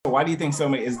why do you think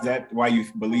is that why you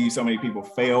believe so many people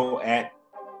fail at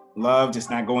love, just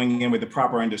not going in with the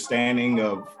proper understanding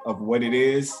of what it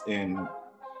is and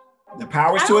the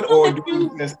powers to it? Or do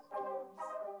you just...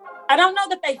 I don't know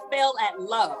that they fail at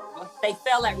love. They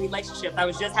fail at relationships. I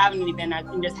was just having an event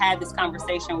and just had this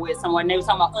conversation with someone. They were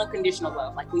talking about unconditional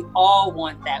love. Like, we all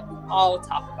want that. We all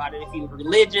talk about it. If you're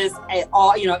religious, at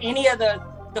all, any of the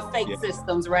fake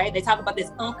systems, right? They talk about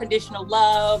this unconditional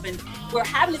love. And we're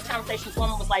having this conversation. This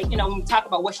woman was like, when we talk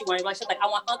about what she wanted, she's like, I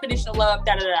want unconditional love,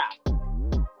 da da da.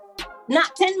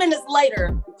 Not 10 minutes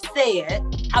later, said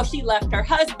how she left her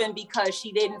husband because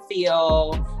she didn't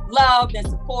feel loved and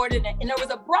supported. And there was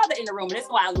a brother in the room. And this is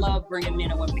why I love bringing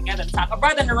men and women together to talk. A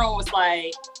brother in the room was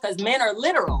like, because men are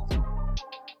literal,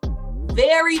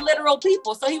 very literal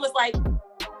people. So he was like,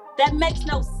 that makes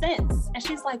no sense. And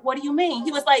she's like, what do you mean?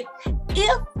 He was like,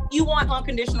 if you want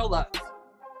unconditional love,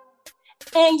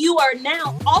 and you are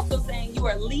now also saying you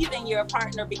are leaving your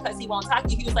partner because he won't talk to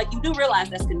you, he was like, you do realize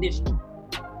that's conditional.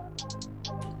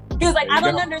 He was like, I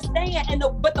don't understand.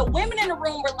 But the women in the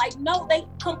room were like, no, they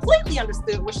completely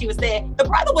understood what she was saying. The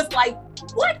brother was like,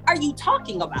 what are you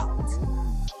talking about?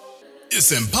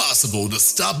 It's impossible to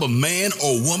stop a man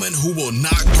or woman who will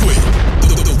not quit.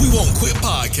 The We Won't Quit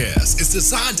podcast is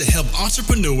designed to help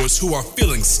entrepreneurs who are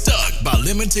feeling stuck by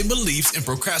limiting beliefs and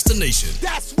procrastination.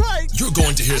 That's right. You're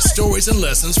going to hear stories and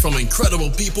lessons from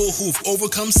incredible people who've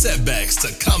overcome setbacks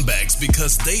to comebacks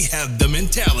because they have the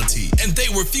mentality and they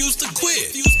refuse to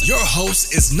quit. Your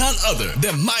host is none other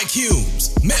than Mike Humes,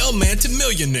 mailman to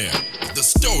millionaire, the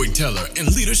storyteller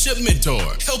and leadership mentor,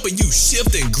 helping you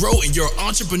shift and grow in your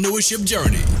entrepreneurship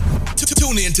journey.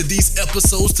 Tune into these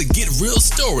episodes to get real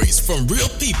stories from real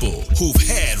people who've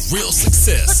had real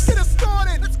success. Let's get it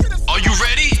started. Are you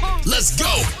ready? Let's go.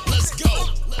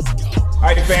 All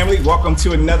right, family, welcome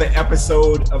to another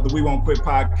episode of the We Won't Quit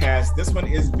podcast. This one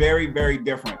is very, very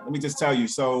different. Let me just tell you.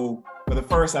 So for the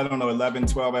first, 11,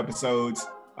 12 episodes,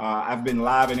 I've been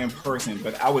live and in person,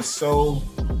 but I was so,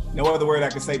 no other word I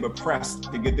could say but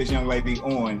pressed to get this young lady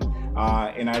on.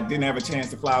 And I didn't have a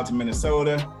chance to fly out to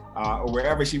Minnesota or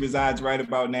wherever she resides right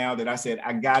about now, that I said,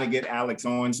 I got to get Alex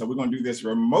on. So we're going to do this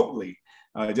remotely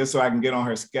just so I can get on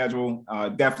her schedule.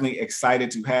 Definitely excited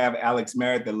to have Alex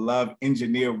Merritt, the love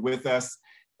engineer, with us.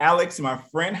 Alex, my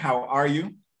friend, how are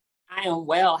you? I am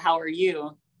well. How are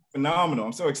you? Phenomenal.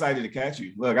 I'm so excited to catch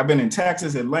you. Look, I've been in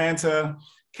Texas, Atlanta,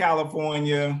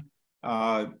 California,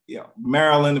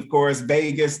 Maryland, of course,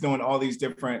 Vegas, doing all these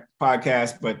different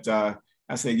podcasts. But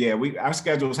I said, yeah, our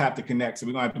schedules have to connect. So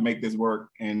we're going to have to make this work.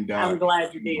 And I'm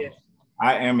glad you did.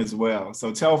 I am as well.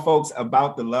 So tell folks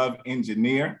about the Love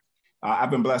Engineer. I've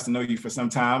been blessed to know you for some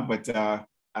time, but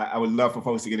I would love for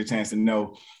folks to get a chance to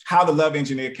know how the Love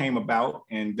Engineer came about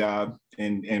and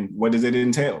what does it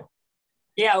entail?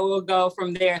 Yeah, we'll go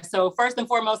from there. So first and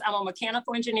foremost, I'm a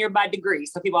mechanical engineer by degree.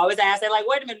 So people always ask, they're like,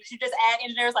 wait a minute, did you just add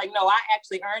engineers? Like, no, I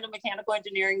actually earned a mechanical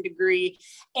engineering degree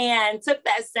and took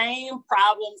that same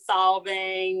problem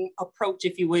solving approach,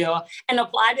 if you will, and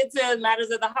applied it to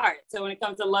matters of the heart. So when it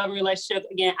comes to love and relationships,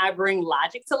 again, I bring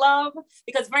logic to love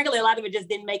because frankly, a lot of it just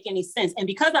didn't make any sense. And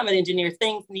because I'm an engineer,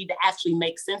 things need to actually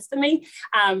make sense to me.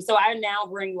 So I now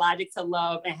bring logic to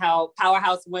love and how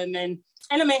powerhouse women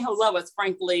and the men who love us,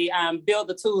 frankly, build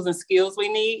the tools and skills we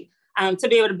need to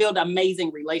be able to build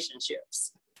amazing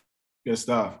relationships. Good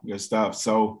stuff.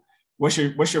 So what's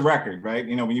your record, right?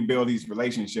 When you build these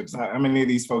relationships, how many of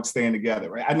these folks staying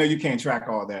together, right? I know you can't track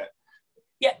all that.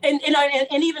 Yeah, and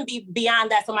even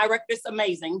beyond that, so my record is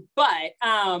amazing. But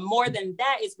more than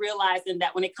that is realizing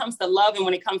that when it comes to love and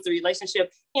when it comes to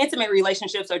relationship, intimate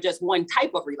relationships are just one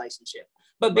type of relationship.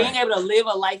 But being able to live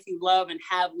a life you love and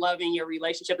have love in your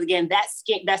relationship, again, that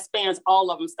spans all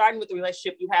of them, starting with the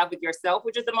relationship you have with yourself,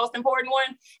 which is the most important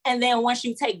one. And then once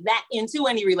you take that into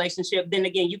any relationship, then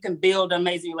again, you can build an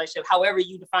amazing relationship, however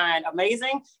you define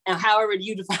amazing and however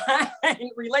you define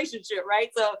relationship, right?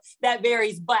 So that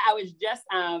varies. But I was just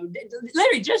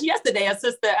literally just yesterday, a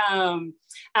sister on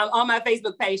my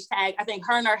Facebook page tagged, I think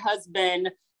her and her husband,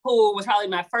 who was probably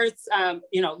my first,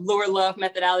 lure love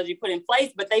methodology put in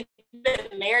place, but they've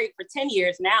been married for 10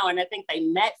 years now. And I think they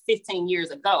met 15 years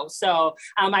ago. So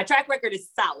my track record is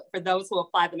solid for those who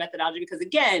apply the methodology, because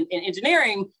again, in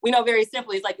engineering, we know very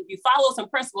simply, it's like, if you follow some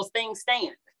principles, things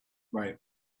stand. Right.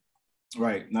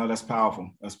 No, that's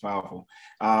powerful.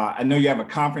 I know you have a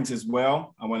conference as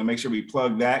well. I want to make sure we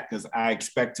plug that because I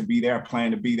expect to be there. I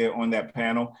plan to be there on that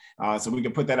panel. So we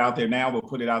can put that out there now. We'll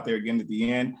put it out there again at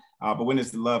the end. But when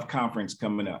is the Love Conference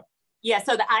coming up? Yeah,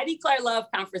 so the I Declare Love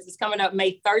Conference is coming up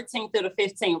May 13th through the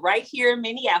 15th right here in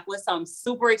Minneapolis. So I'm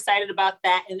super excited about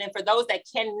that. And then for those that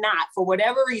cannot, for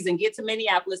whatever reason, get to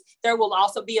Minneapolis, there will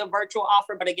also be a virtual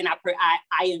offer. But again,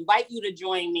 I invite you to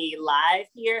join me live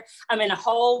here. I mean, the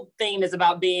whole theme is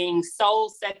about being soul,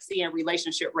 sexy, and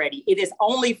relationship ready. It is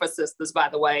only for sisters, by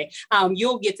the way.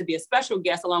 You'll get to be a special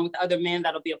guest along with other men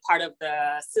that'll be a part of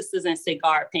the Sisters and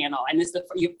Cigar panel. And it's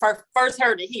you first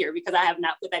heard it here because I have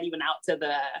not put that even out to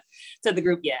the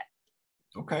group yet.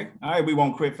 Okay. All right. We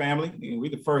won't quit, family. We're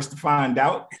the first to find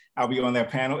out. I'll be on that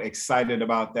panel. Excited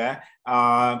about that.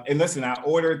 And listen, I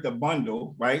ordered the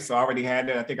bundle, right? So I already had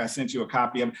it. I think I sent you a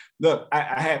copy of it. Look,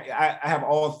 I have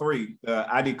all three. The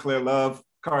I Declare Love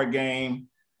card game.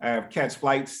 I have Catch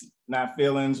Flights, Not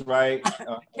Feelings, right?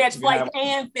 Catch flights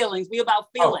and feelings. We about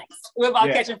feelings. We're about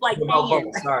catching flights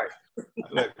and. Sorry.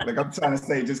 Look, I'm trying to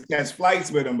say just catch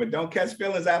flights with them, but don't catch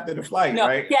feelings after the flight,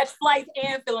 right? Catch flights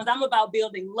and feelings. I'm about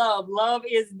building love. Love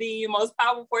is the most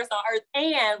powerful force on earth,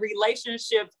 and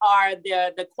relationships are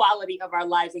the quality of our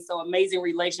lives. And so amazing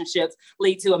relationships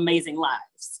lead to amazing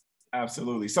lives.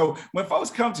 Absolutely. So when folks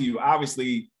come to you,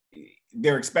 obviously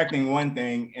they're expecting one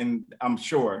thing, and I'm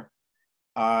sure.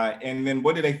 And then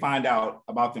what do they find out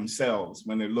about themselves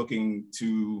when they're looking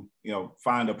to,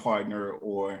 find a partner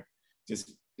or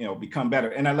just become better?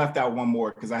 And I left out one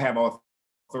more because I have all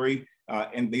three,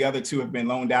 and the other two have been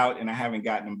loaned out and I haven't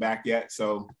gotten them back yet.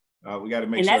 So we got to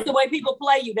make sure. And that's the way people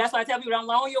play you. That's why I tell people, don't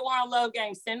loan your one love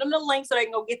game. Send them the link so they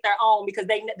can go get their own, because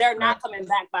they're not coming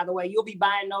back, by the way. You'll be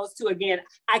buying those too. Again,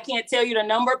 I can't tell you the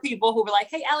number of people who were like,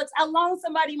 hey, Alex, I loaned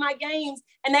somebody my games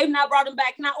and they've not brought them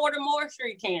back. Can I order more? Sure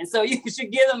you can. So you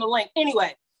should give them the link.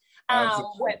 Anyway,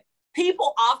 what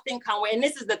people often come with, and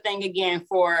this is the thing again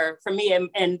for me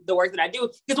and the work that I do,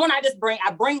 because when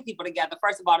I bring people together,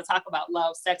 first of all, to talk about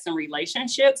love, sex, and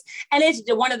relationships. And it's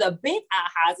one of the big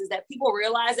ahas is that people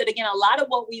realize that, again, a lot of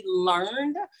what we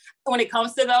learned when it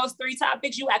comes to those three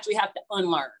topics, you actually have to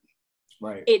unlearn.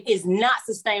 Right. It is not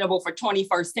sustainable for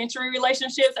 21st century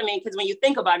relationships. I mean, because when you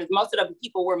think about it, most of the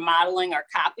people we're modeling or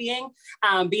copying,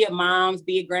 be it moms,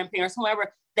 be it grandparents,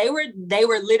 whoever, they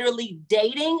were literally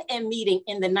dating and meeting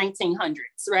in the 1900s,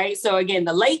 right? So again,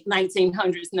 the late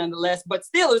 1900s nonetheless, but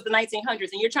still it was the 1900s,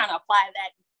 and you're trying to apply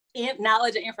that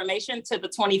knowledge and information to the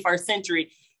 21st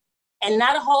century. And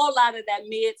not a whole lot of that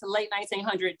mid to late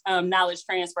 1900 knowledge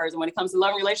transfers. And when it comes to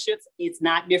love relationships, it's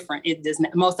not different. It does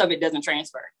not, most of it doesn't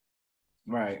transfer.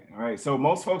 Right. So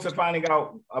most folks are finding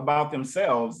out about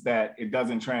themselves that it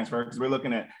doesn't transfer, because we're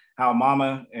looking at how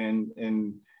mama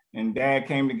and dad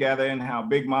came together and how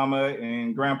big mama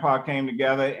and grandpa came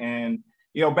together. And,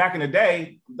 back in the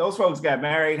day, those folks got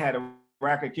married, had a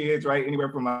rack of kids, right? Anywhere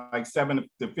from like 7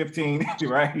 to 15,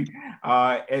 right?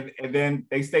 And then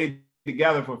they stayed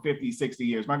together for 50, 60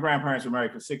 years. My grandparents were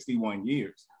married for 61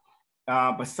 years.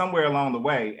 But somewhere along the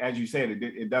way, as you said,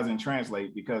 it doesn't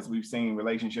translate, because we've seen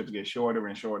relationships get shorter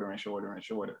and shorter and shorter and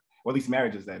shorter. Well, at least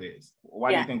marriages, that is.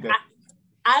 Why do you think that?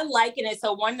 I liken it.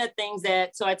 So one of the things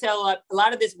so I tell a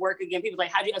lot of this work, again, people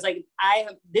like, I was like,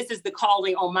 this is the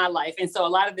calling on my life. And so a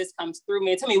lot of this comes through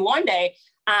me. And to me, one day,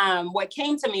 what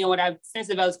came to me and what I've since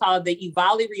developed is called the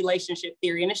Ivali relationship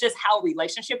theory. And it's just how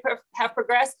relationships have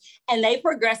progressed, and they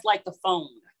progress like the phone.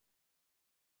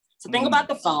 So think about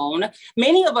the phone.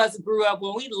 Many of us grew up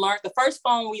when we learned, the first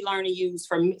phone we learned to use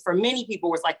for many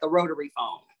people was like the rotary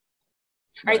phone.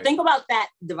 Right? Think about that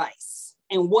device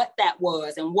and what that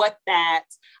was and what that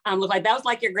looked like. That was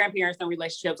like your grandparents and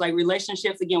relationships. Like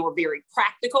relationships, again, were very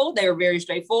practical. They were very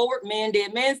straightforward. Men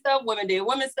did men stuff, women did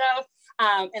women stuff.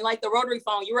 And like the rotary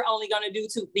phone, you were only going to do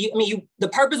the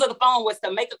purpose of the phone was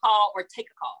to make a call or take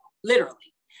a call, literally.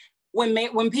 When men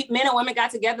and women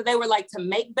got together, they were like to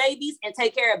make babies and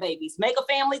take care of babies, make a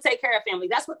family, take care of family.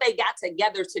 That's what they got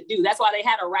together to do. That's why they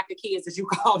had a rack of kids, as you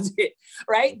called it,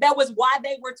 right? That was why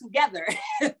they were together,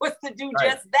 was to do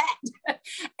just that.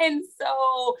 And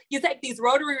so you take these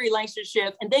rotary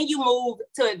relationships, and then you move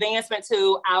to advancement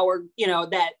to our,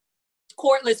 that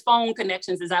cordless phone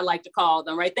connections, as I like to call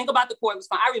them, right? Think about the cordless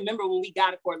phone. I remember when we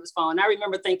got a cordless phone, I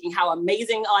remember thinking how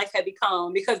amazing life had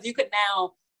become, because you could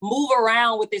now move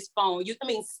around with this phone.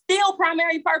 Still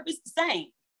primary purpose the same.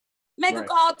 Make a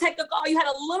call, take a call. You had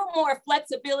a little more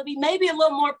flexibility, maybe a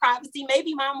little more privacy.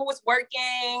 Maybe mama was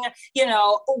working,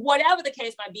 whatever the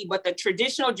case might be, but the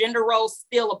traditional gender roles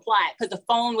still applied, because the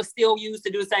phone was still used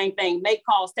to do the same thing. Make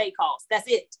calls, take calls. That's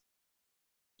it.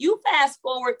 You fast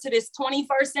forward to this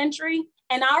 21st century,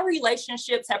 and our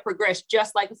relationships have progressed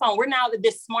just like the phone. We're now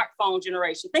this smartphone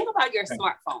generation. Think about your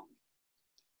smartphone.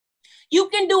 You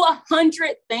can do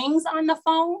 100 things on the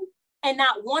phone, and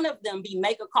not one of them be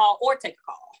make a call or take a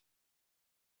call.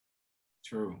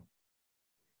 True.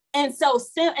 And so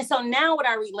now with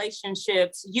our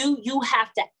relationships, you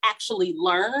have to actually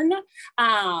learn,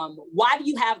 why do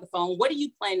you have the phone? What do you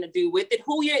plan to do with it?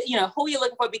 Who you're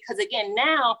looking for? Because again,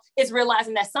 now it's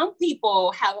realizing that some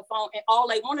people have a phone and all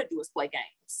they want to do is play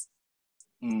games.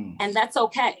 And that's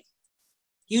okay.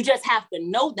 You just have to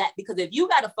know that, because if you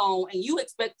got a phone and you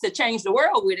expect to change the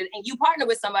world with it and you partner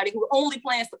with somebody who only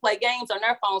plans to play games on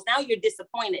their phones, now you're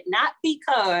disappointed, not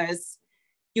because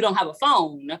you don't have a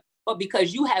phone, but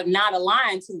because you have not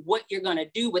aligned to what you're going to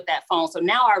do with that phone. So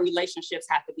now our relationships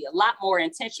have to be a lot more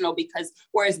intentional, because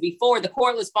whereas before the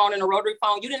cordless phone and the rotary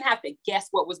phone, you didn't have to guess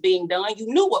what was being done. You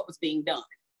knew what was being done,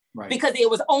 right? Because it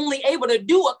was only able to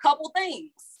do a couple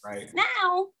things. Right.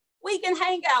 Now we can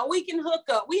hang out, we can hook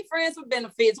up, we friends with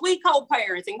benefits, we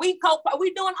co-parenting, we doing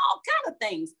all kind of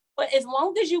things. But as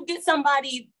long as you get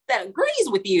somebody that agrees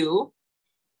with you,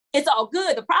 it's all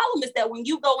good. The problem is that when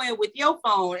you go in with your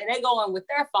phone and they go in with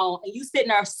their phone and you sitting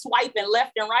there swiping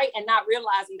left and right and not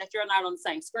realizing that you're not on the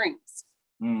same screens.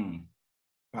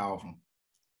 Powerful.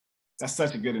 That's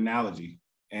such a good analogy.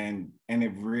 And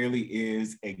it really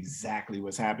is exactly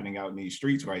what's happening out in these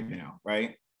streets right now,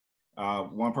 right?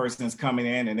 One person's coming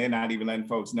in and they're not even letting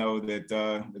folks know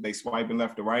that they swiping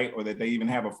left or right, or that they even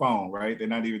have a phone, right? They're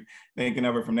not even thinking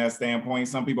of it from that standpoint.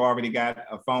 Some people already got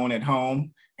a phone at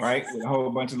home, right? With a whole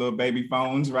bunch of little baby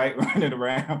phones, right? Running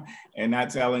around and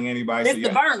not telling anybody. It's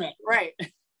the burner, right?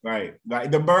 Right.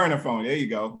 The burner phone. There you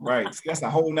go. Right. So that's a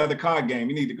whole nother card game.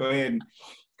 You need to go ahead and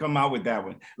come out with that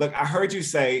one. Look, I heard you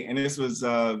say, and this was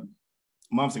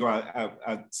months ago,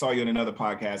 I saw you in another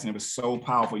podcast and it was so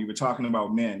powerful. You were talking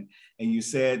about men and you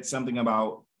said something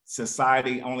about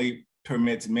society only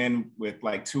permits men with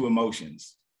like two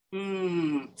emotions.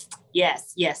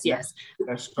 Yes.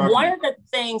 One of the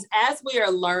things as we are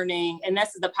learning, and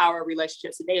this is the power of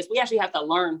relationships today, is we actually have to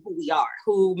learn who we are,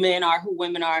 who men are, who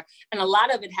women are. And a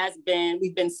lot of it has been,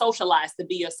 we've been socialized to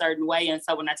be a certain way. And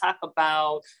so when I talk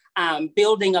about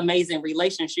building amazing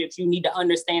relationships, you need to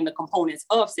understand the components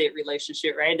of said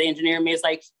relationship, right? The engineer in me is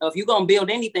like, if you're going to build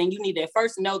anything, you need to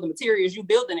first know the materials you're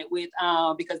building it with,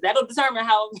 because that'll determine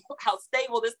how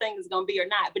stable this thing is going to be or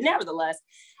not. But nevertheless,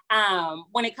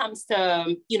 when it comes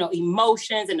to,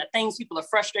 emotions and the things people are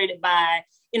frustrated by,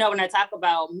 when I talk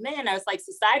about men, I was like,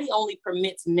 society only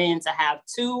permits men to have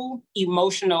two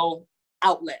emotional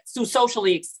outlets, two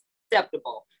socially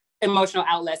acceptable emotional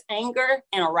outlets, anger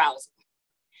and arousal.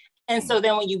 And so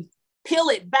then when you peel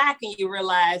it back and you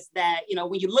realize that,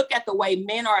 when you look at the way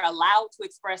men are allowed to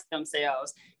express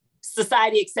themselves,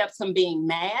 society accepts them being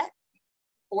mad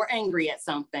or angry at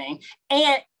something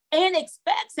and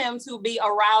expects him to be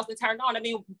aroused and turned on. I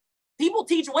mean, people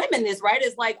teach women this, right?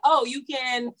 It's like, oh, you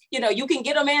can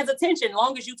get a man's attention as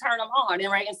long as you turn him on,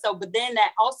 and right. And so, but then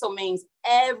that also means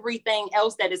everything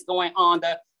else that is going on,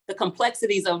 the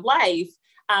complexities of life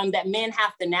that men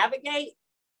have to navigate,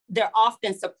 they're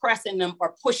often suppressing them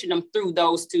or pushing them through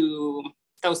those two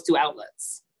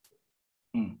outlets.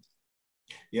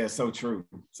 Yeah, so true.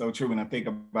 So true. When I think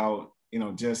about,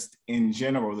 just in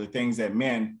general, the things that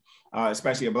men,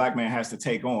 especially a Black man, has to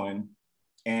take on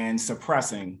and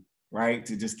suppressing, right?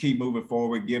 To just keep moving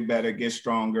forward, get better, get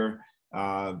stronger,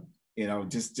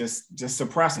 just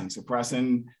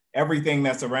suppressing everything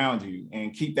that's around you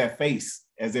and keep that face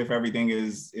as if everything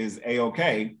is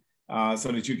A-okay,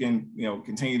 so that you can,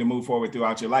 continue to move forward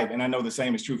throughout your life. And I know the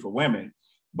same is true for women,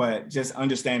 but just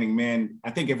understanding men,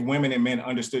 I think if women and men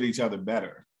understood each other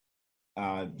better,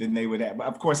 then they would have,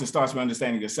 of course, it starts with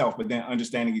understanding yourself, but then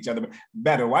understanding each other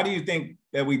better. Why do you think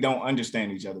that we don't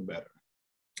understand each other better?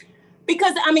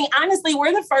 Because, honestly,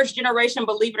 we're the first generation,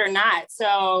 believe it or not.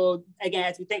 So again,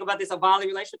 as we think about this evolving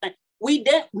relationship thing,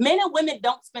 men and women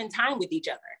don't spend time with each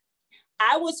other.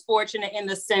 I was fortunate in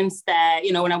the sense that,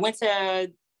 when I went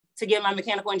to get my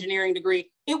mechanical engineering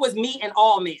degree, it was me and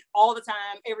all men, all the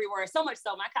time, everywhere. So much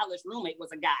so my college roommate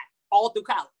was a guy all through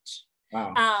college.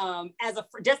 Wow. As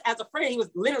a friend, he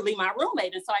was literally my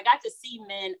roommate. And so I got to see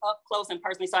men up close and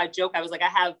personally. So I joke, I was like,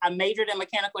 I majored in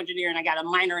mechanical engineering. I got a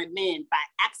minor in men by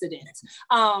accident,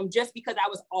 just because I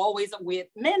was always with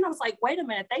men. I was like, wait a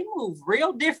minute, they move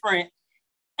real different.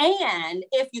 And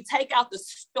if you take out the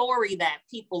story that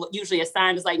people usually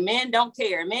assign, it's like, men don't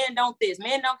care, men don't this,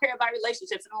 men don't care about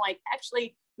relationships. And I'm like,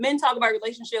 actually, men talk about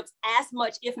relationships as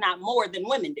much, if not more, than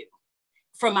women do,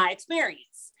 from my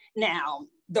experience. Now,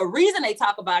 the reason they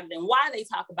talk about it and why they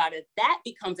talk about it, that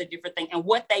becomes a different thing. And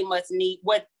what they must need,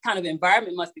 what kind of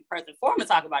environment must be present for them to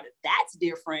talk about it, that's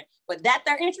different. But that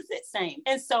they're interested, same.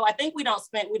 And so I think we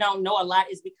don't know a lot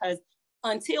is because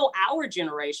until our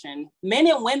generation, men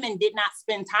and women did not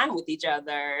spend time with each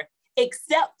other,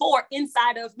 except for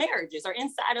inside of marriages or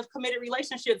inside of committed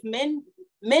relationships. Men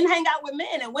Men hang out with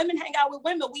men and women hang out with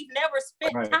women. We've never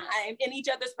spent Right. time in each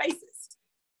other's spaces.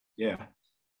 Yeah.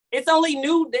 It's only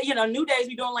new days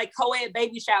we're doing like co-ed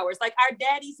baby showers. Like our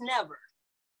daddies never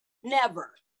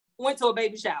went to a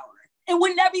baby shower and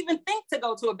would never even think to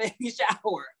go to a baby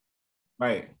shower.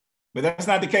 Right. But that's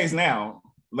not the case now.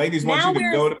 Ladies want you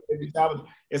to go to baby showers.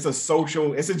 It's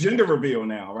a gender reveal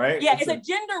now, right? Yeah, it's a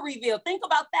gender reveal. Think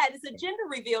about that. It's a gender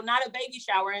reveal, not a baby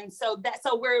shower. And so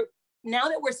now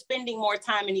that we're spending more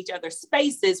time in each other's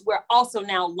spaces, we're also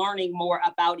now learning more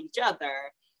about each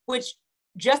other, which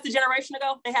just a generation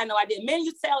ago, they had no idea. Men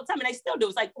used to say all the time, and they still do.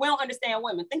 It's like, we don't understand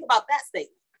women. Think about that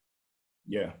statement.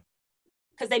 Yeah.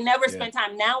 Because they never spent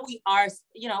time. Now we are,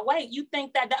 wait, you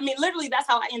think that, I mean, literally that's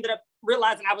how I ended up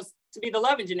realizing I was to be the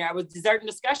love engineer. I was deserting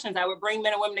discussions. I would bring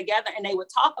men and women together and they would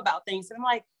talk about things. And I'm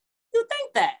like, you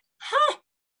think that? Huh?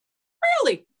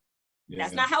 Really? Yeah.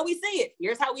 That's not how we see it.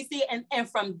 Here's how we see it. And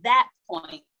from that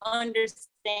point,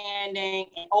 understanding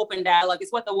and open dialogue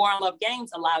is what the War on Love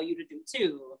games allow you to do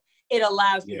too. It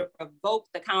allows you to provoke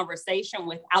the conversation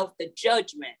without the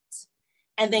judgment.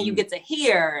 And then you get to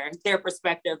hear their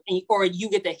perspective, or you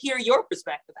get to hear your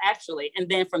perspective, actually. And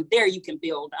then from there, you can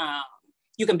build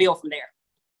from there.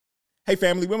 Hey,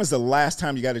 family, when was the last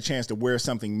time you got a chance to wear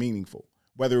something meaningful?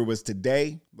 Whether it was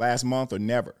today, last month, or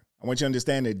never. I want you to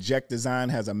understand that Ject Design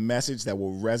has a message that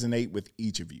will resonate with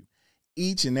each of you.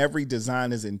 Each and every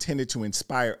design is intended to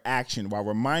inspire action while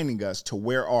reminding us to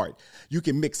wear art. You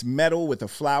can mix metal with a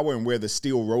flower and wear the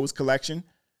Steel Rose collection.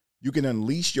 You can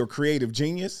unleash your creative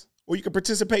genius, or you can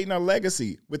participate in our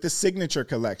legacy with the Signature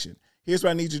collection. Here's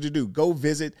what I need you to do. Go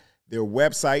visit their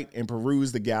website and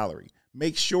peruse the gallery.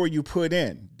 Make sure you put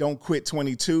in Don't Quit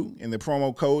 22 in the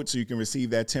promo code so you can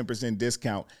receive that 10%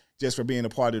 discount just for being a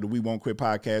part of the We Won't Quit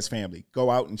podcast family. Go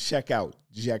out and check out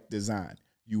Ject Design.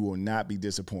 You will not be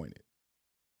disappointed.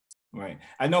 Right.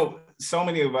 I know so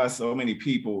many of us, so many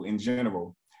people in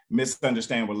general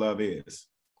misunderstand what love is,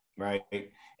 right?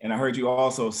 And I heard you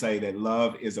also say that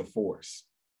love is a force.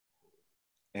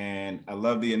 And I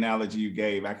love the analogy you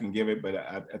gave. I can give it, but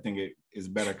I think it is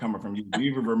better coming from you. Do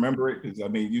you even remember it? Because I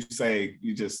mean,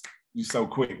 you're so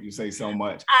quick. You say so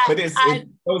much. But it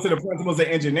goes to the principles of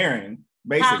engineering,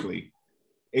 basically.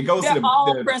 It goes to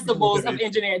the principles of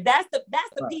engineering. That's the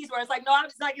piece where it's like, no,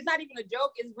 it's not even a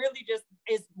joke. It's really just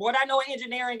it's what I know in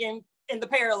engineering and in the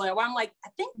parallel. Where I'm like, I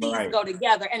think these go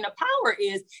together. And the power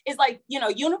is like,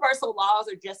 universal laws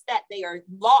are just that. They are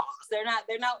laws. They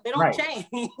don't change.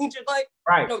 It's like,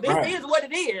 this is what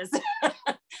it is.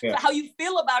 So how you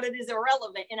feel about it is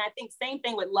irrelevant. And I think same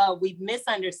thing with love. We've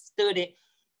misunderstood it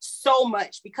so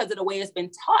much because of the way it's been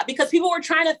taught, because people were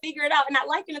trying to figure it out. And I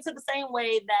liken it to the same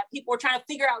way that people were trying to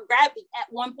figure out gravity at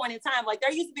one point in time. Like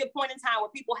there used to be a point in time where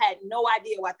people had no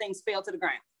idea why things fell to the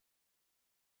ground.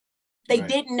 They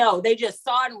didn't know. They just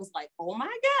saw it and was like, oh my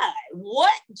God,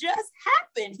 what just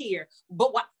happened here?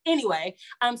 But anyway,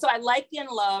 so I liken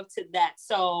love to that.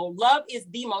 So love is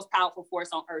the most powerful force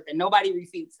on earth, and nobody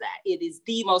refutes that. It is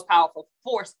the most powerful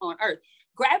force on earth.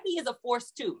 Gravity is a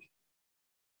force too.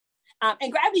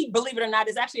 And gravity, believe it or not,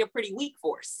 is actually a pretty weak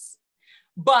force.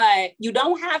 But you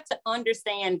don't have to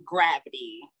understand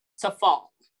gravity to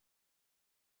fall.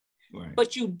 Right.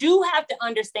 But you do have to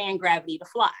understand gravity to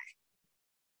fly.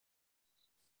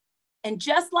 And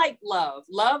just like love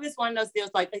is one of those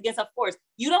deals like against a force.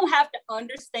 You don't have to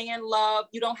understand love.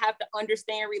 You don't have to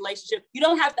understand relationship. You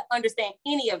don't have to understand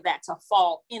any of that to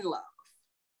fall in love.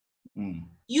 Mm.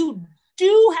 You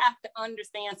do have to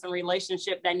understand some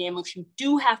relationship dynamics. You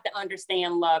do have to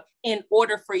understand love in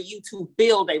order for you to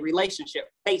build a relationship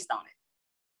based on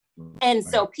it. And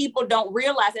so people don't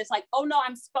realize it's like, oh no,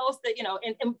 I'm supposed to,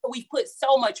 and we put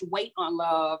so much weight on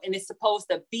love and it's supposed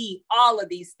to be all of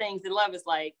these things. And love is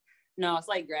like, no, it's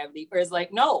like gravity, or it's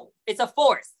like, no, it's a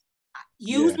force.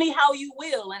 Use me how you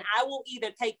will. And I will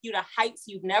either take you to heights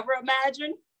you've never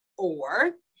imagined,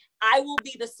 or I will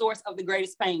be the source of the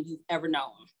greatest pain you've ever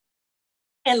known.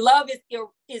 And love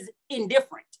is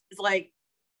indifferent. It's like,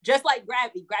 just like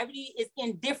gravity. Gravity is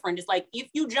indifferent. It's like, if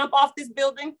you jump off this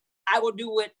building, I will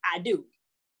do what I do.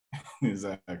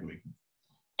 Exactly.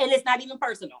 And it's not even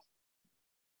personal.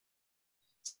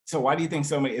 So why do you think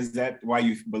is that why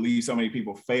you believe so many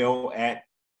people fail at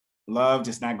love,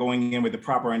 just not going in with the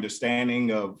proper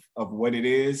understanding of what it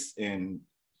is and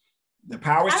the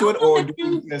powers to it? Or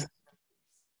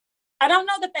I don't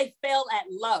know that they fail at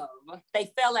love.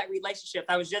 They fail at relationships.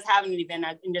 I was just having an event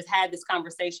and just had this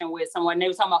conversation with someone. They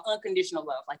were talking about unconditional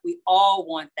love. Like we all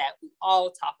want that. We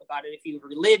all talk about it. If you're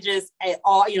religious at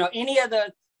all, any of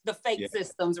the fake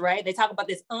systems, right? They talk about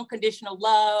this unconditional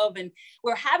love. And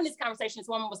we're having this conversation. This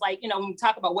woman was like, when we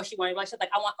talk about what she wanted, she's like,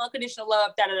 I want unconditional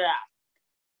love, da, da, da.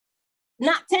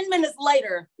 not 10 minutes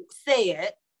later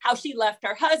said how she left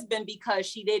her husband because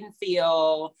she didn't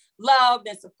feel loved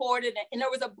and supported. And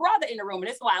there was a brother in the room. And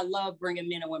this is why I love bringing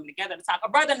men and women together to talk. A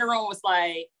brother in the room was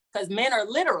like, because men are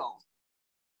literal,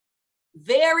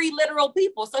 very literal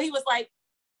people. So he was like,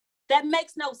 that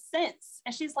makes no sense.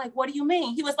 And she's like, what do you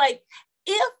mean? He was like,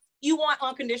 if you want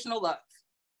unconditional love,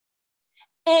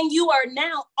 and you are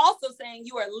now also saying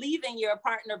you are leaving your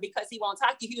partner because he won't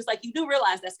talk to you, he was like, you do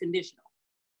realize that's conditional.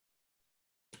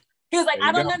 He was like,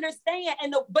 I don't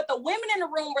understand. But the women in the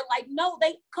room were like, no,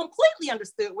 they completely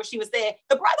understood what she was saying.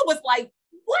 The brother was like,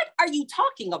 what are you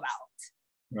talking about?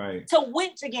 Right. To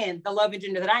which, again, the love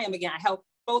engineer that I am, again, I help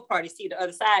both parties see the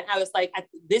other side. I was like,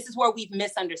 this is where we've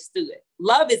misunderstood.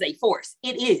 Love is a force.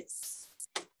 It is.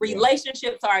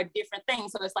 Relationships are a different thing.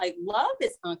 So it's like, love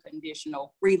is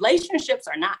unconditional. Relationships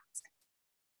are not.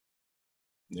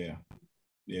 Yeah.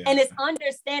 Yeah. And it's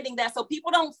understanding that. So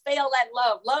people don't fail at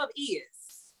love. Love is.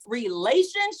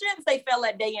 Relationships, they fail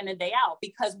at day in and day out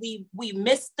because we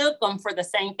mistook them for the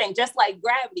same thing. Just like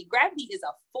gravity. Gravity is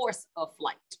a force of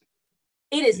flight.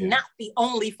 It is not the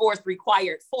only force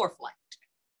required for flight.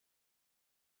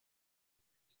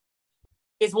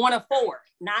 It's one of four,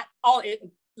 not all.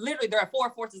 Literally, there are four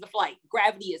forces of flight.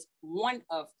 Gravity is one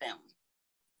of them,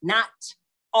 not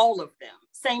all of them.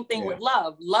 Same thing with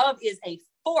love. Love is a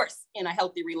force in a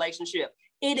healthy relationship.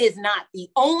 It is not the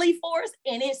only force,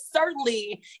 and it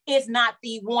certainly is not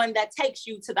the one that takes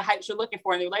you to the heights you're looking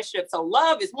for in the relationship. So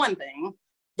love is one thing.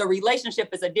 The relationship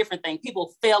is a different thing.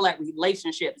 People fail at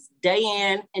relationships day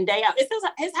in and day out.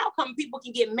 It's how come people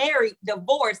can get married,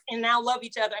 divorced, and now love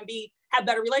each other and have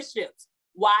better relationships.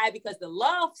 Why? Because the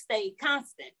love stayed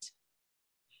constant.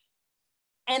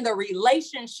 And the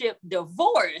relationship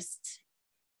divorced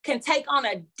can take on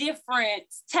a different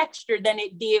texture than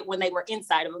it did when they were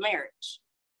inside of a marriage.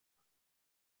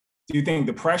 Do you think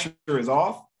the pressure is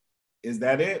off? Is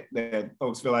that it? That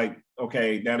folks feel like,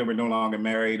 okay, now that we're no longer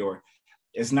married, or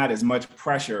it's not as much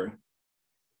pressure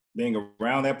being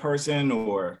around that person,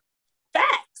 or?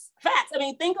 Facts. I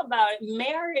mean, think about it.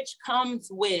 Marriage comes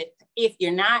with, if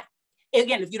you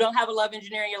don't have a love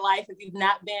engineer in your life, if you've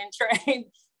not been trained,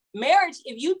 marriage,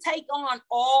 if you take on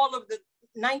all of the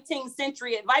 19th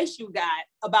century advice you got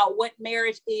about what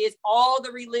marriage is, all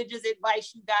the religious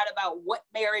advice you got about what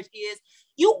marriage is,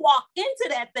 you walk into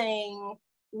that thing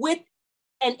with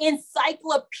an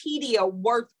encyclopedia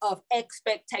worth of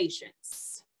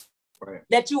expectations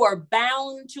that you are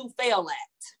bound to fail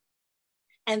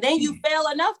at. And then you fail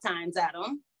enough times at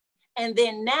them. And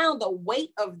then now the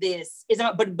weight of this is,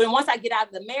 but once I get out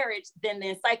of the marriage, then the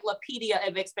encyclopedia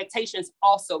of expectations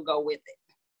also go with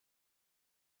it.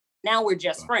 Now we're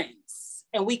just friends,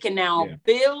 and we can now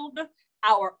build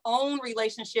our own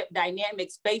relationship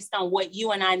dynamics based on what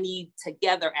you and I need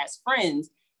together as friends.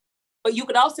 But you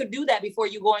could also do that before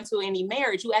you go into any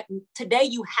marriage. Today,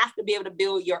 you have to be able to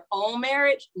build your own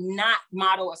marriage, not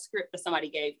model a script that somebody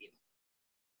gave you.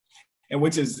 And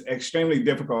which is extremely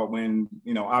difficult when,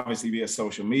 obviously via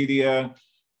social media,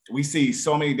 we see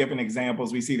so many different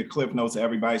examples. We see the cliff notes of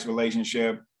everybody's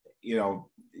relationship,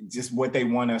 just what they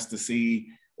want us to see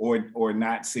or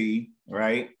not see,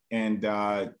 right? And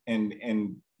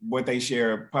what they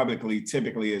share publicly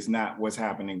typically is not what's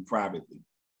happening privately.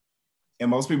 And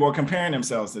most people are comparing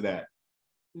themselves to that.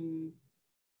 Do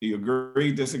you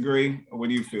agree, disagree? Or what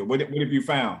do you feel? What have you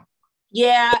found?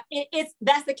 Yeah,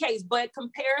 that's the case. But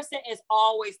comparison is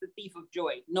always the thief of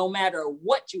joy, no matter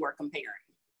what you are comparing,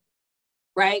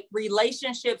 right?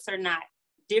 Relationships are not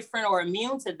different or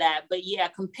immune to that. But yeah,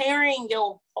 comparing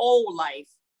your whole life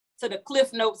to the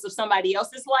cliff notes of somebody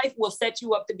else's life will set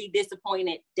you up to be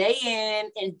disappointed day in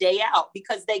and day out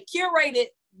because they curated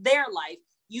their life.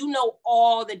 You know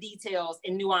all the details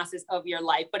and nuances of your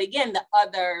life. But again, the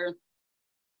other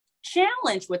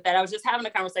challenge with that, I was just having a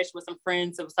conversation with some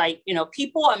friends. It was like,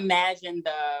 people imagine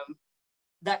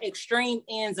the extreme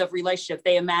ends of relationships.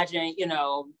 They imagine,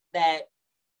 that,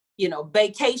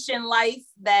 vacation life,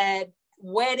 that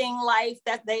wedding life,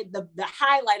 that the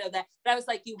highlight of that. But I was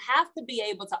like, you have to be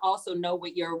able to also know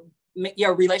what your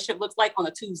relationship looks like on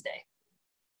a Tuesday.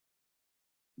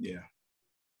 Yeah.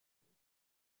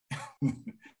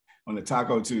 On a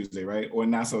Taco Tuesday, right? Or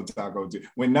not so Taco Tuesday,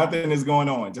 when nothing is going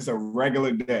on, just a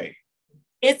regular day.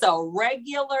 It's a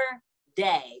regular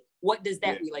day. What does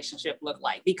that relationship look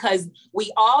like? Because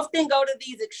we often go to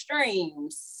these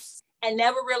extremes and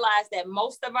never realize that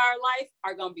most of our life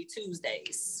are going to be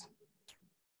Tuesdays.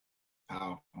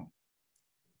 Oh,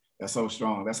 that's so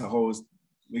strong.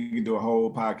 We could do a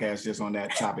whole podcast just on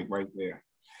that topic right there.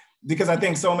 Because I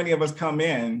think so many of us come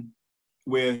in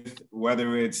with,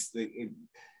 whether it's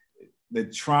the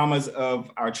traumas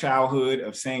of our childhood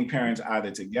of seeing parents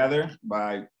either together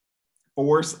by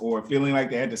force or feeling like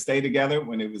they had to stay together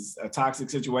when it was a toxic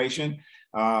situation,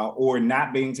 or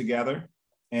not being together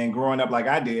and growing up like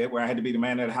I did, where I had to be the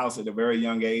man of the house at a very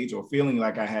young age, or feeling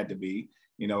like I had to be,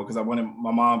 because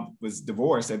my mom was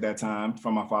divorced at that time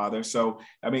from my father. So,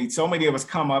 I mean, so many of us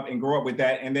come up and grow up with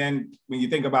that. And then when you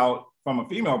think about from a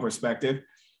female perspective,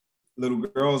 little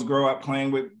girls grow up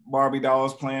playing with Barbie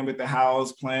dolls, playing with the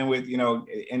house, playing with,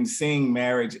 and seeing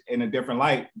marriage in a different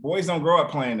light. Boys don't grow up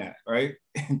playing that, right?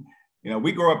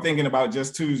 We grow up thinking about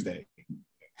just Tuesday,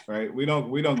 right? We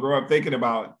don't grow up thinking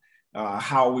about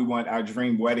how we want our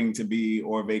dream wedding to be,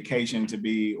 or vacation to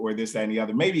be, or this, that, and the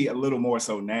other. Maybe a little more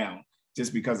so now,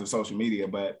 just because of social media.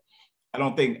 But I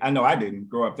know I didn't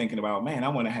grow up thinking about, man, I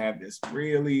want to have this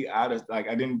really I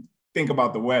didn't think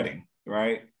about the wedding,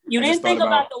 right? You didn't think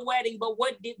about the wedding,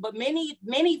 but many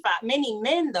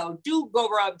men though do grow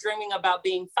up dreaming about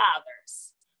being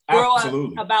fathers.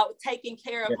 Absolutely. Grow up about taking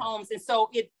care of homes. And so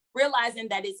realizing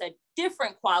that it's a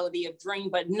different quality of dream,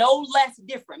 but no less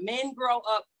different. Men grow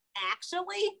up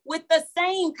actually with the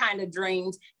same kind of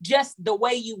dreams, just the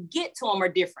way you get to them are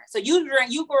different. So you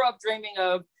grow up dreaming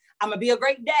of, I'm gonna be a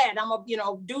great dad, I'm gonna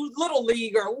do little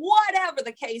league or whatever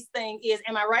the case thing is.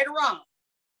 Am I right or wrong?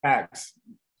 Facts.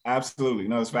 Absolutely.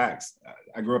 No, it's facts.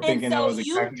 I grew up thinking that was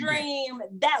exactly. You dream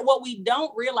that what we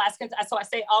don't realize, so I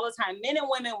say all the time, men and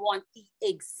women want the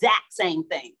exact same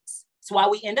things. That's why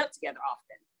we end up together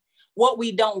often. What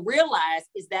we don't realize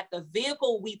is that the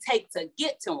vehicle we take to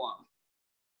get to them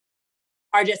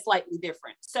are just slightly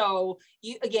different. So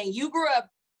you grew up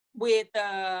with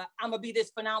I'm gonna be this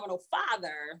phenomenal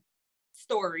father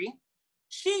story.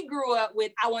 She grew up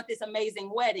with, I want this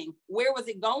amazing wedding. Where was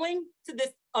it going? To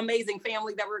this amazing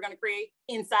family that we're going to create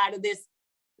inside of this.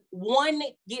 One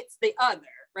gets the other,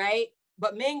 right?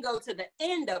 But men go to the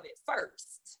end of it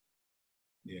first.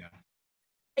 Yeah.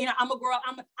 I'm going to grow up.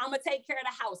 I'm going to take care of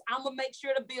the house. I'm going to make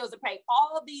sure the bills are paid.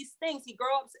 All of these things. He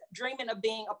grew up dreaming of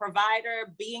being a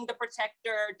provider, being the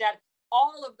protector, that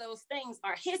all of those things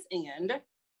are his end.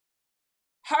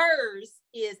 Hers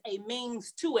is a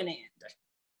means to an end.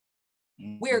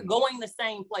 We're going the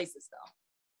same places though.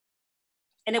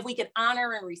 And if we can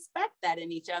honor and respect that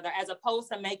in each other, as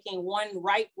opposed to making one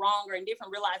right, wrong, or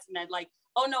indifferent, realizing that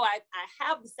oh no, I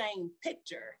have the same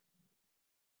picture.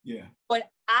 Yeah.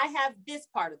 But I have this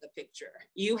part of the picture.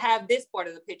 You have this part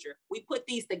of the picture. We put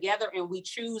these together and we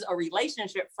choose a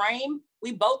relationship frame.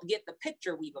 We both get the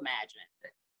picture we've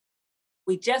imagined.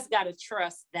 We just got to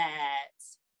trust that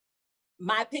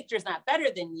my picture is not better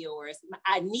than yours.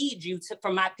 I need you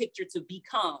for my picture to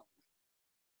become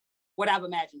what I've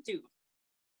imagined too.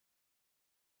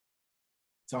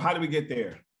 So how do we get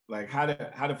there? How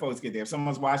do folks get there? If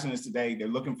someone's watching this today, they're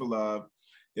looking for love,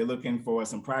 they're looking for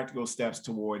some practical steps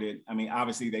toward it. I mean,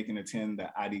 obviously they can attend the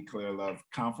I Declare Love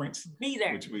conference. Be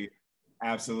there. Which we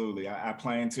absolutely, I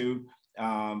plan to.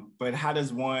 But how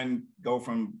does one go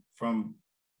from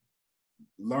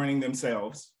learning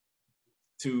themselves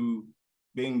to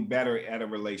being better at a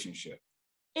relationship?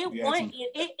 It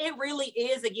really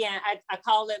is. Again, I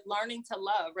call it learning to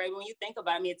love, right? When you think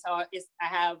about me, I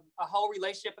have a whole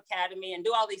relationship academy and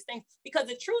do all these things, because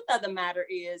the truth of the matter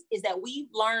is that we've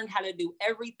learned how to do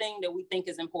everything that we think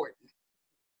is important.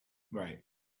 Right.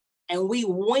 And we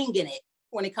winging it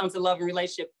when it comes to love and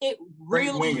relationship. It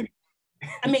really, winging it.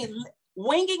 I mean,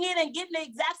 winging it and getting the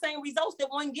exact same results that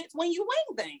one gets when you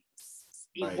wing things.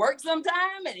 It works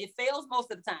sometimes and it fails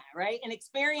most of the time, right? And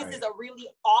experience is a really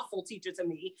awful teacher to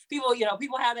me. People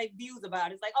have their views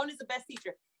about it. It's like, oh, this is the best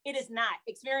teacher. It is not.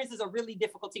 Experience is a really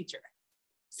difficult teacher.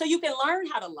 So you can learn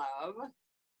how to love.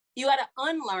 You got to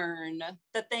unlearn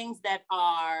the things that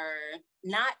are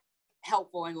not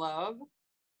helpful in love.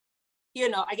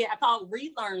 I call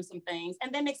relearn some things,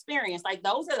 and then experience.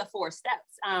 Those are the 4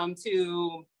 steps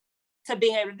to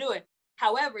being able to do it.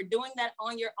 However, doing that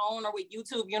on your own or with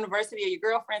YouTube University or your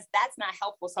girlfriends, that's not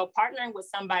helpful. So partnering with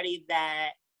somebody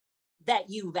that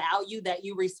you value, that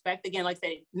you respect, again, like I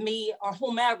said, me or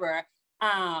whomever,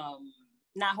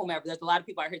 not whomever. There's a lot of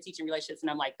people out here teaching relationships and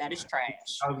I'm like, that is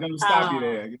trash. I was going to stop you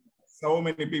there. So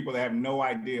many people that have no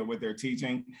idea what they're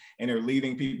teaching and they're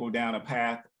leading people down a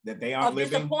path that they aren't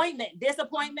living.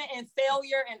 Disappointment and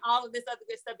failure and all of this other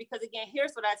good stuff. Because again,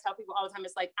 here's what I tell people all the time.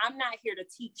 It's like, I'm not here to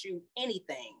teach you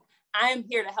anything. I am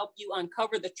here to help you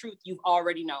uncover the truth you've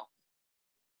already known,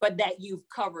 but that you've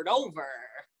covered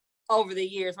over the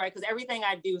years, right? Because everything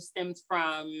I do stems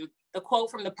from the quote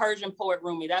from the Persian poet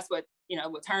Rumi. That's what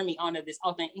turned me onto this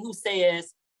whole thing. Who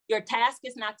says, your task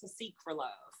is not to seek for love,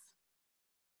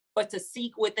 but to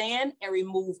seek within and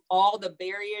remove all the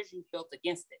barriers you've built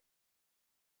against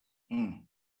it. Mm.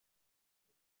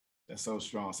 That's so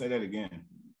strong. Say that again.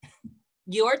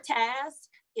 Your task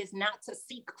is not to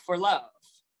seek for love,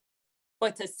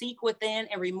 but to seek within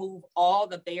and remove all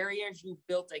the barriers you've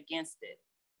built against it.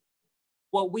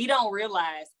 What we don't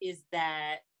realize is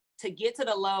that to get to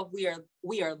the love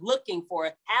we are looking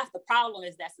for, half the problem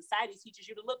is that society teaches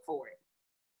you to look for it.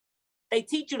 They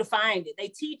teach you to find it. They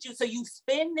teach you, so you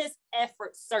spend this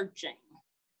effort searching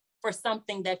for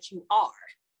something that you are.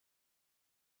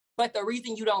 But the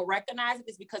reason you don't recognize it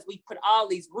is because we put all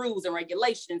these rules and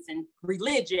regulations and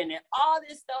religion and all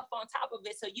this stuff on top of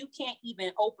it. So you can't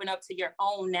even open up to your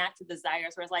own natural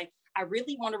desires where it's like, I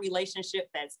really want a relationship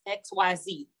that's X, Y,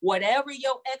 Z, whatever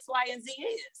your X, Y, and Z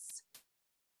is.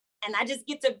 And I just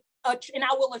get to, and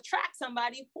I will attract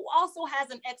somebody who also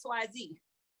has an X, Y, Z.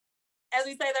 As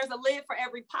we say, there's a lid for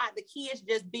every pot. The key is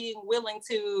just being willing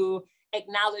to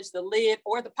acknowledge the lid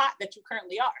or the pot that you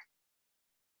currently are.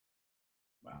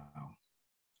 Wow.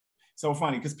 So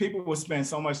funny, because people will spend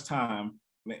so much time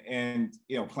and,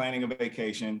 planning a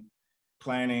vacation,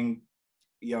 planning,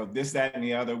 this, that, and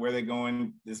the other, where they're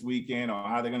going this weekend or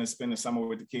how they're going to spend the summer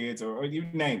with the kids or you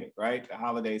name it, right? The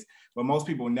holidays. But most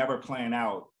people never plan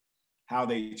out how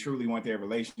they truly want their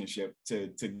relationship to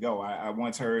go. I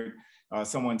once heard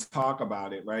someone talk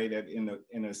about it, right,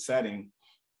 in a setting.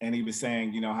 And he was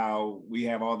saying, how we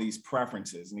have all these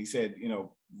preferences. And he said,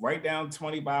 write down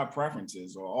 25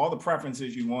 preferences or all the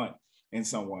preferences you want in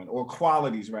someone, or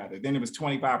qualities rather. Then it was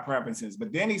 25 preferences.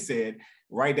 But then he said,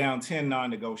 write down 10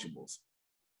 non-negotiables.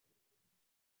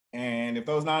 And if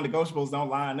those non-negotiables don't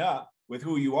line up with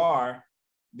who you are,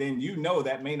 then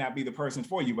that may not be the person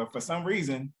for you. But for some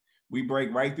reason, we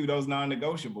break right through those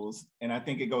non-negotiables. And I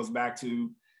think it goes back to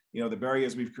the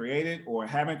barriers we've created or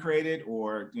haven't created,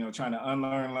 or, trying to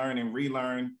unlearn, learn, and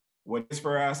relearn what is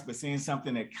for us, but seeing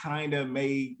something that kind of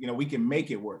may, we can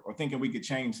make it work, or thinking we could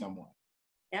change someone.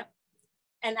 Yep.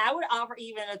 And I would offer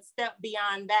even a step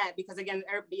beyond that, because again,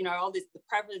 all this, the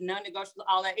preference, non-negotiable,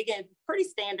 all that, again, pretty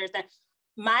standard. That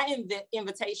my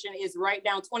invitation is write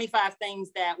down 25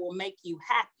 things that will make you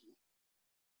happy,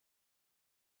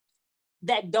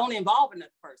 that don't involve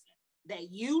another person,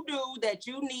 that you do, that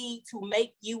you need to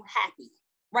make you happy.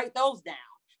 Write those down.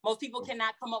 Most people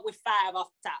cannot come up with 5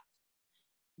 off the top.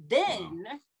 Then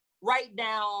write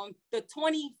down the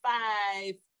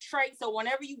 25 traits. So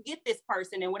whenever you get this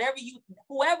person and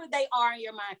whoever they are in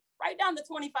your mind, write down the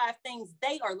 25 things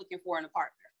they are looking for in a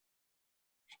partner.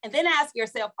 And then ask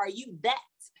yourself, are you that?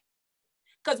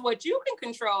 Because what you can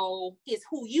control is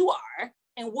who you are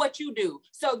and what you do.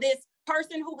 So this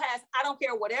person who has, I don't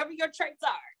care, whatever your traits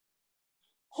are,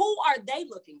 who are they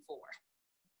looking for?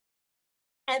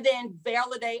 And then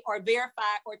validate or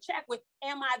verify or check with,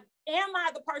 am I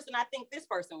the person I think this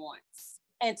person wants?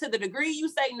 And to the degree you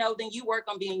say no, then you work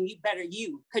on being better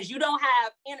you, because you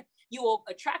will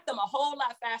attract them a whole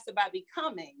lot faster by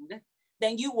becoming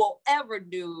than you will ever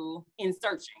do in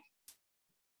searching.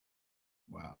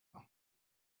 Wow.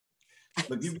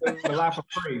 Look, you've given a lot for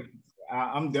free.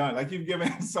 I'm done. Like, you've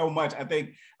given so much. I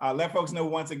think let folks know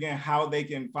once again how they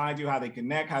can find you, how they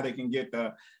connect, how they can get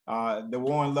the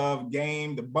War and Love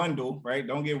game, the bundle, right?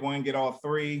 Don't get one, get all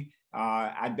 3.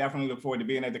 I definitely look forward to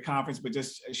being at the conference, but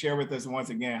just share with us once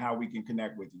again how we can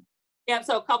connect with you. Yeah,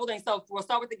 so a couple things. So we'll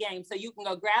start with the game. So you can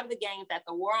go grab the games at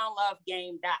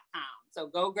thewaronlovegame.com. So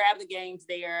go grab the games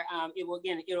there.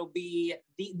 It'll be,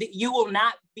 you will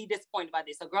not be disappointed by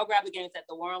this. So go grab the games at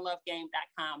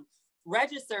thewaronlovegame.com.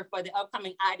 Register for the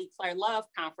upcoming I Declare Love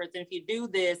conference. And if you do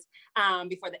this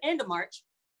before the end of March,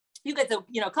 you get to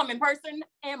come in person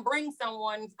and bring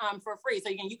someone for free. So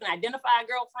you can identify a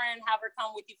girlfriend, have her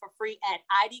come with you for free at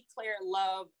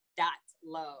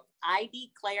ideclarelove.love.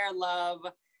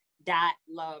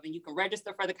 ideclarelove.love. And you can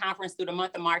register for the conference through the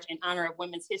month of March in honor of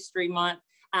Women's History Month.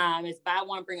 It's buy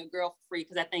one, bring a girl for free,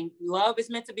 because I think love is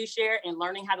meant to be shared and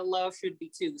learning how to love should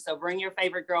be too. So bring your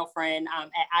favorite girlfriend at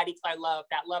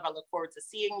ideclarelove.love. I look forward to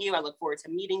seeing you. I look forward to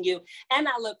meeting you. And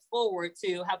I look forward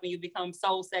to helping you become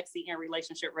soul sexy and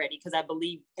relationship ready, because I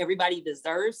believe everybody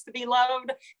deserves to be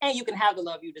loved, and you can have the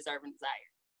love you deserve and desire.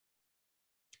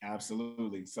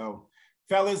 Absolutely. So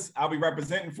fellas, I'll be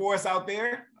representing for us out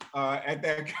there at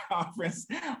that conference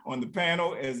on the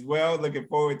panel as well. Looking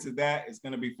forward to that. It's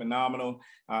going to be phenomenal.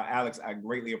 Alex, I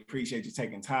greatly appreciate you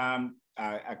taking time.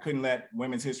 I couldn't let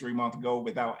Women's History Month go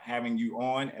without having you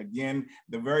on. Again,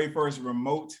 the very first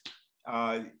remote,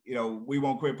 We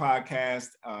Won't Quit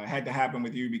podcast had to happen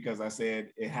with you, because I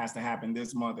said it has to happen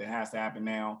this month. It has to happen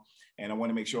now. And I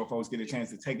want to make sure folks get a chance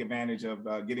to take advantage of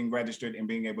getting registered and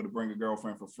being able to bring a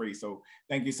girlfriend for free. So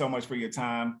thank you so much for your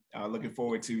time. Looking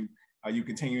forward to you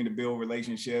continuing to build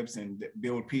relationships and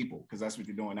build people, because that's what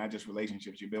you're doing, not just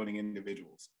relationships, you're building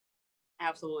individuals.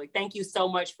 Absolutely. Thank you so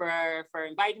much for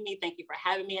inviting me. Thank you for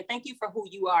having me. And thank you for who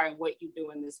you are and what you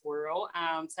do in this world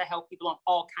to help people on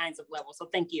all kinds of levels. So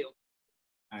thank you.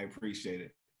 I appreciate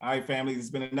it. All right, family, this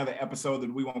has been another episode of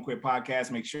the We Won't Quit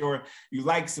podcast. Make sure you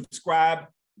like, subscribe,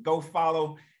 go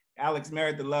follow Alex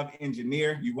Merritt, the Love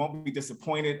Engineer. You won't be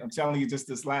disappointed. I'm telling you, just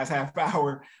this last half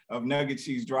hour of nuggets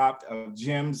she's dropped, of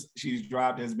gems she's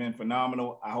dropped, has been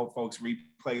phenomenal. I hope folks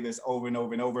replay this over and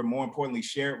over and over. More importantly,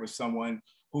 share it with someone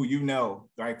who you know,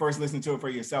 right? First, listen to it for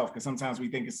yourself, because sometimes we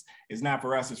think it's not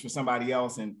for us, it's for somebody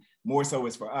else, and more so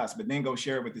it's for us. But then go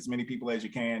share it with as many people as you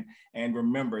can. And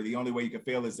remember, the only way you can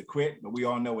fail is to quit, but we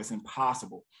all know it's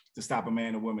impossible to stop a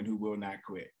man or woman who will not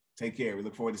quit. Take care. We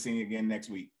look forward to seeing you again next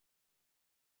week.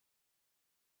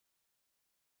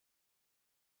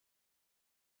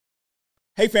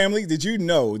 Hey family, did you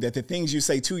know that the things you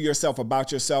say to yourself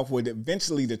about yourself would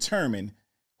eventually determine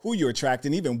who you attract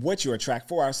and even what you attract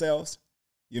for ourselves?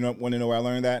 You know, want to know where I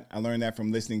learned that? I learned that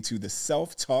from listening to the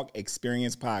Self-Talk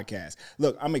Experience podcast.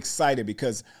 Look, I'm excited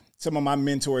because some of my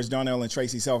mentors, Darnell and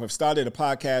Tracy Self, have started a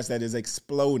podcast that is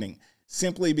exploding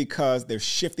simply because they're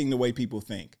shifting the way people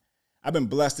think. I've been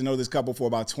blessed to know this couple for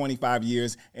about 25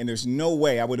 years, and there's no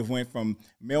way I would have went from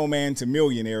mailman to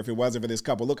millionaire if it wasn't for this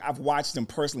couple. Look, I've watched them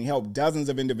personally help dozens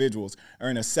of individuals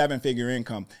earn a 7-figure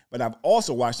income, but I've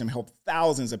also watched them help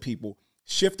thousands of people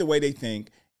shift the way they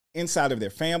think inside of their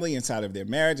family, inside of their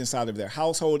marriage, inside of their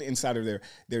household, inside of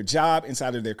their job,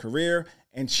 inside of their career,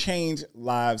 and change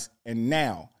lives. And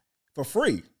now, for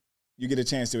free, you get a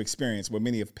chance to experience what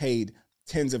many have paid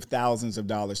tens of thousands of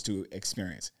dollars to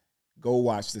experience. Go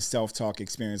watch the Self-Talk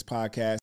Experience podcast.